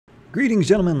Greetings,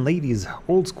 gentlemen, ladies.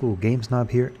 Old school game snob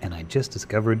here, and I just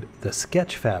discovered the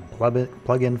Sketchfab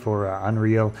plugin for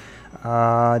Unreal.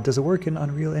 Does it work in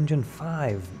Unreal Engine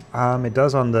 5? It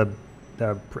does on the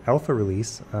alpha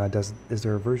release. Is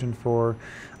there a version for?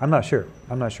 I'm not sure.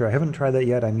 I haven't tried that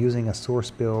yet. I'm using a source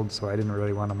build, so I didn't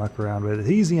really want to muck around with it. It's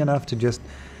easy enough to just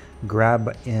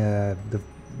grab the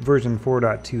version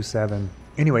 4.27.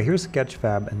 Anyway, here's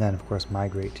Sketchfab, and then of course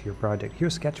migrate to your project.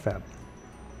 Here's Sketchfab.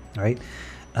 All right.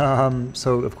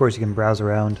 So of course you can browse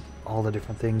around all the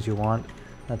different things you want.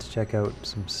 Let's check out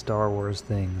some Star Wars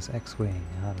things. X-Wing,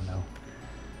 I don't know.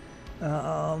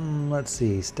 Let's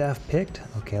see, staff picked.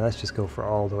 Okay, let's just go for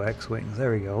all the X-Wings.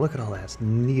 There we go. Look at all that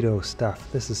neato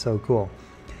stuff. This is so cool.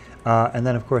 And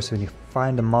then of course when you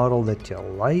find a model that you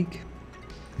like,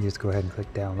 you just go ahead and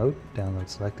click download. Download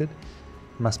selected.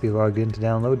 Must be logged in to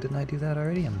download. Didn't I do that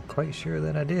already? I'm quite sure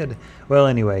that I did. Well,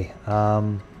 anyway,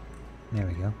 there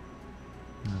we go.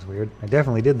 That was weird. I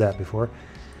definitely did that before,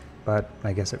 but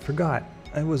I guess it forgot.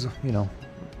 It was,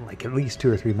 like at least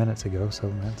 2 or 3 minutes ago,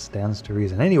 so that stands to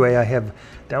reason. Anyway, I have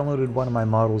downloaded one of my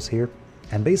models here,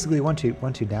 and basically once you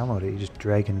download it, you just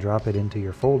drag and drop it into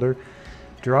your folder,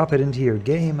 drop it into your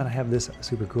game, and I have this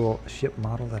super cool ship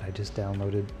model that I just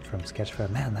downloaded from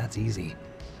Sketchfab. Man, that's easy.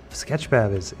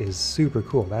 Sketchfab is super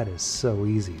cool. That is so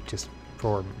easy, just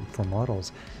for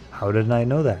models. How did I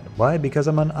know that? Why? Because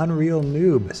I'm an Unreal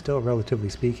noob, still relatively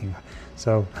speaking.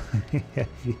 So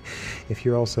if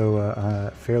you're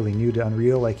also fairly new to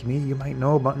Unreal like me, you might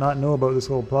not know about this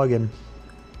little plugin,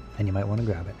 and you might want to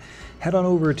grab it. Head on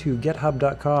over to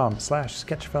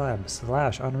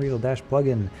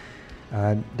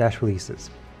github.com/sketchfab/unreal-plugin-releases,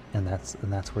 and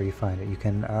that's where you find it. You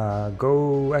can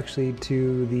go actually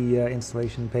to the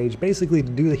installation page. Basically,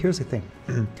 here's the thing.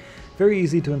 Very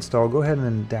easy to install. Go ahead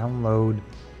and download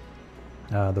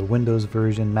the Windows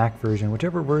version, Mac version,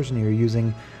 whichever version you're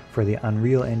using for the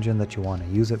Unreal Engine that you want to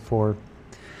use it for.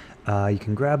 You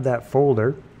can grab that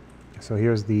folder. So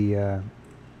here's the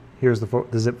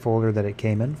zip folder that it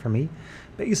came in for me.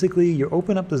 Basically, you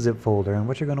open up the zip folder, and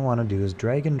what you're going to want to do is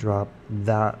drag and drop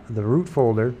the root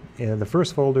folder, the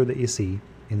first folder that you see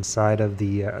inside of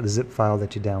the zip file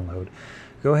that you download.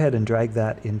 Go ahead and drag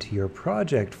that into your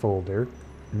project folder.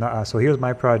 So here's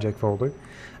my project folder.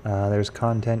 There's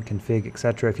content, config,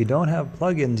 etc. If you don't have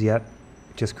plugins yet,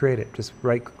 just create it. Just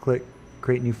right click,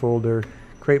 create new folder,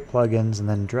 create plugins, and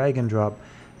then drag and drop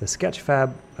the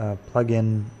Sketchfab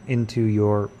plugin into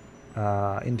your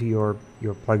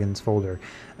plugins folder.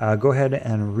 Go ahead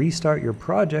and restart your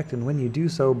project, and when you do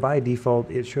so, by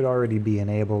default, it should already be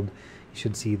enabled. You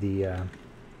should see the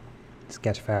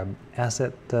Sketchfab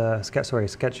asset,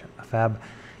 Sketchfab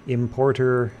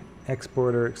importer,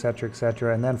 exporter,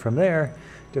 etc., and then from there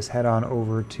just head on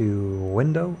over to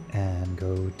Window and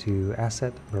go to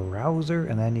Asset Browser,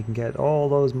 and then you can get all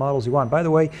those models you want. By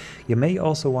the way, you may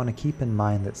also want to keep in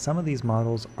mind that some of these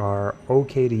models are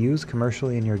okay to use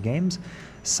commercially in your games.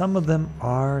 Some of them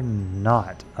are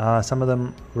not. Some of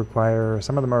them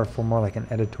are for more like an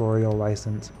editorial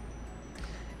license,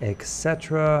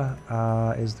 etc.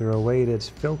 Is there a way to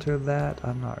filter that?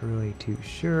 I'm not really too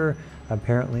sure.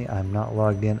 Apparently I'm not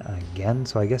logged in again,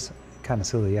 so I guess kind of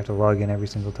silly you have to log in every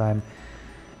single time,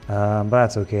 but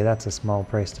that's okay. That's a small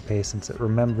price to pay since it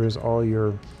remembers all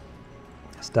your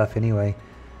stuff anyway.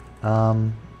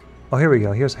 Oh, here we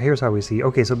go. Here's how we see.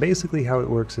 Okay, so basically how it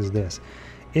works is this.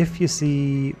 If you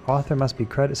see author must be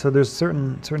credited, so there's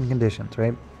certain conditions,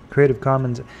 right? Creative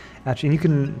Commons, actually, and you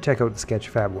can check out the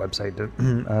Sketchfab website to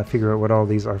figure out what all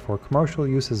these are for. Commercial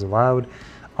use is allowed.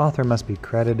 Author must be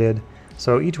credited.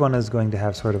 So each one is going to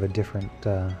have sort of a different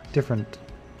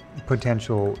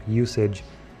potential usage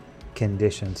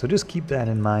condition. So just keep that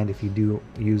in mind if you do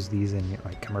use these in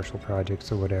like commercial projects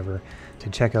or whatever, to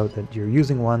check out that you're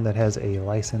using one that has a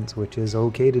license, which is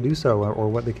okay to do so, or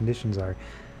what the conditions are.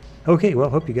 Okay, well,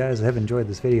 hope you guys have enjoyed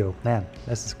this video. Man,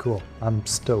 this is cool. I'm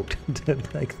stoked.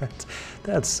 Like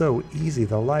that's so easy.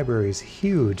 The library is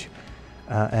huge,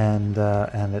 and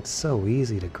it's so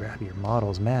easy to grab your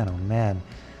models. Man, oh man,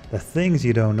 the things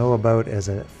you don't know about as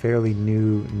a fairly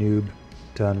new noob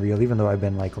to Unreal, even though I've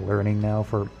been like learning now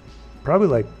for probably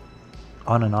like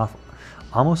on and off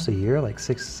almost a year, like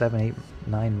 6, 7, 8,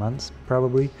 9 months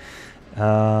probably.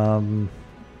 And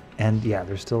yeah,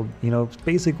 there's still,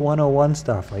 basic 101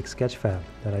 stuff like Sketchfab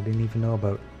that I didn't even know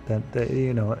about, that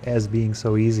as being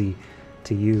so easy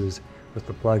to use with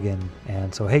the plugin.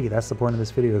 And so, hey, that's the point of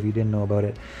this video. If you didn't know about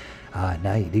it,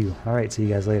 now you do. All right, see you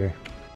guys later.